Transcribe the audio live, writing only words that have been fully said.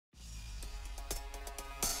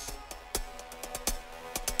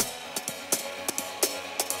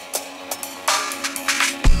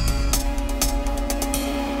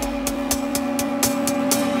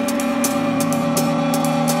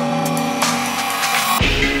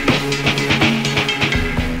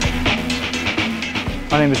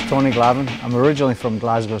name is Tony Glavin. I'm originally from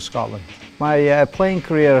Glasgow, Scotland. My playing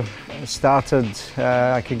career started,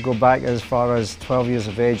 I could go back as far as 12 years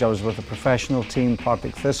of age. I was with a professional team,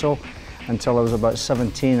 Partick Thistle, until I was about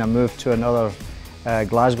 17. I moved to another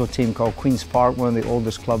Glasgow team called Queen's Park, one of the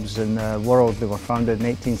oldest clubs in the world. They were founded in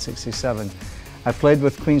 1867. I played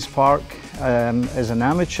with Queen's Park as an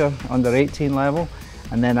amateur under 18 level,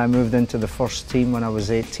 and then I moved into the first team when I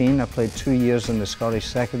was 18. I played 2 years in the Scottish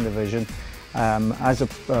Second Division,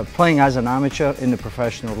 playing as an amateur in the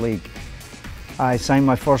professional league. I signed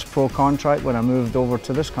my first pro contract when I moved over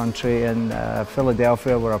to this country in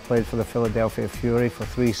Philadelphia, where I played for the Philadelphia Fury for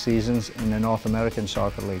 3 seasons in the North American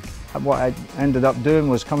Soccer League. What I ended up doing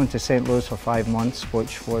was coming to St. Louis for 5 months,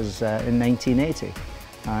 which was in 1980.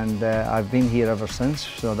 And I've been here ever since,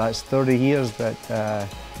 so that's 30 years that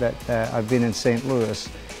I've been in St. Louis.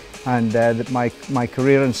 And my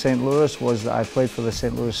career in St. Louis was that I played for the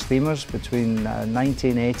St. Louis Steamers between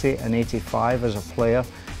 1980 and 85 as a player,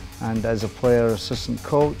 and as a player assistant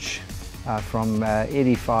coach from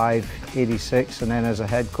 85, 86, and then as a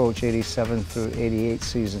head coach 87 through 88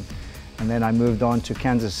 season. And then I moved on to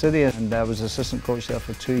Kansas City, and I was assistant coach there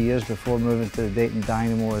for 2 years before moving to the Dayton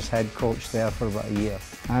Dynamo as head coach there for about a year.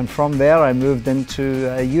 And from there I moved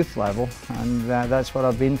into youth level, and that's what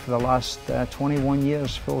I've been for the last 21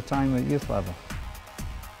 years full-time at youth level.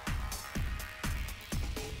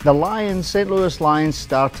 The Lions, St. Louis Lions,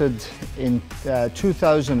 started in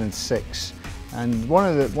 2006. And one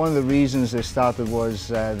of the reasons they started was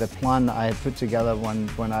the plan that I had put together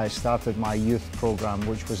when I started my youth program,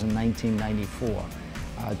 which was in 1994.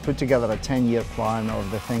 I put together a 10-year plan of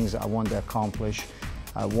the things that I wanted to accomplish,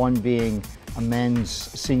 one being a men's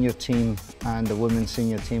senior team and a women's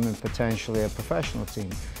senior team, and potentially a professional team.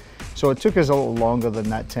 So it took us a little longer than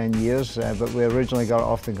that 10 years, but we originally got it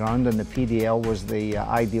off the ground, and the PDL was the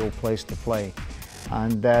ideal place to play.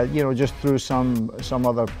 And you know, just through some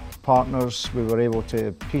other partners, we were able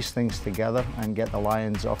to piece things together and get the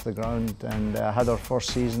Lions off the ground, and had our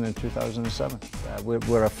first season in 2007.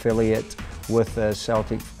 We're affiliate with the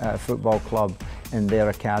Celtic Football Club in their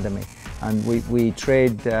academy, and we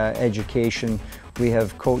trade education. We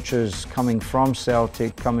have coaches coming from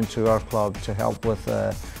Celtic coming to our club to help with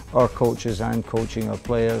our coaches and coaching our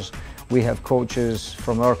players. We have coaches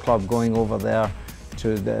from our club going over there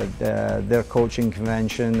to their coaching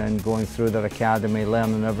convention and going through their academy,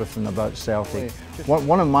 learning everything about Celtic.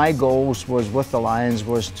 One of my goals was with the Lions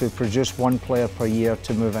was to produce 1 player per year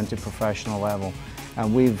to move into professional level,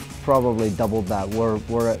 and we've probably doubled that.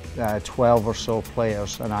 We're at 12 or so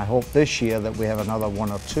players, and I hope this year that we have another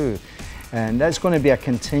 1 or 2. And that's going to be a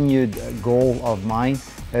continued goal of mine,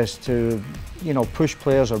 is to, you know, push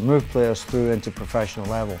players or move players through into professional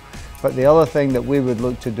level. But the other thing that we would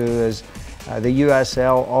look to do is the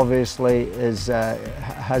USL obviously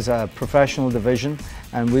has a professional division,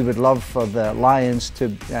 and we would love for the Lions to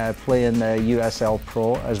play in the USL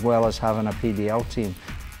Pro as well as having a PDL team.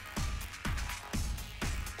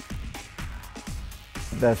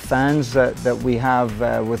 The fans that we have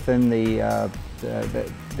within the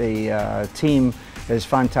team is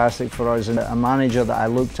fantastic for us, and a manager that I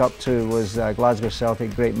looked up to was Glasgow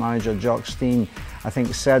Celtic great manager Jock Stein. I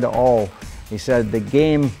think said it all. He said the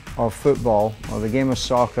game of football, or the game of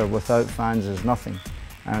soccer, without fans is nothing.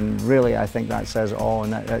 And really I think that says it all,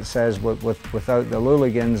 and that says without the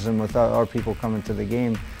hooligans and without our people coming to the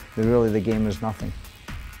game, really the game is nothing.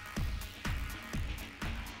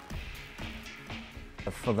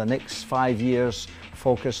 For the next 5 years,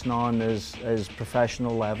 focusing on is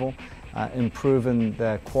professional level, improving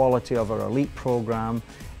the quality of our elite program,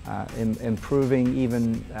 improving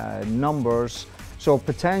even numbers. So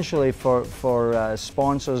potentially for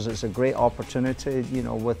sponsors, it's a great opportunity, you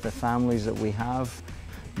know, with the families that we have.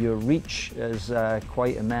 Your reach is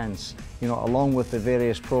quite immense. You know, along with the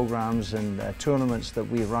various programs and tournaments that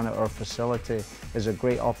we run at our facility, is a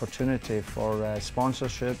great opportunity for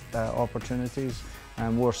sponsorship opportunities.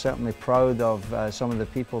 And we're certainly proud of some of the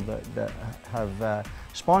people that have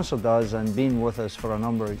sponsored us and been with us for a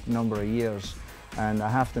number of years. And I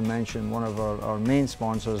have to mention one of our main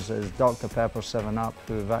sponsors is Dr. Pepper 7up,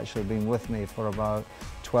 who have actually been with me for about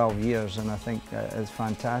 12 years. And I think it's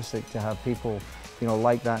fantastic to have people, you know,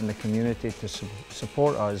 like that in the community to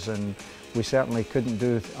support us. And we certainly couldn't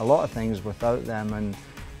do a lot of things without them. And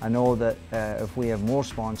I know that if we have more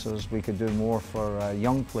sponsors, we could do more for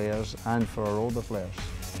young players and for our older players.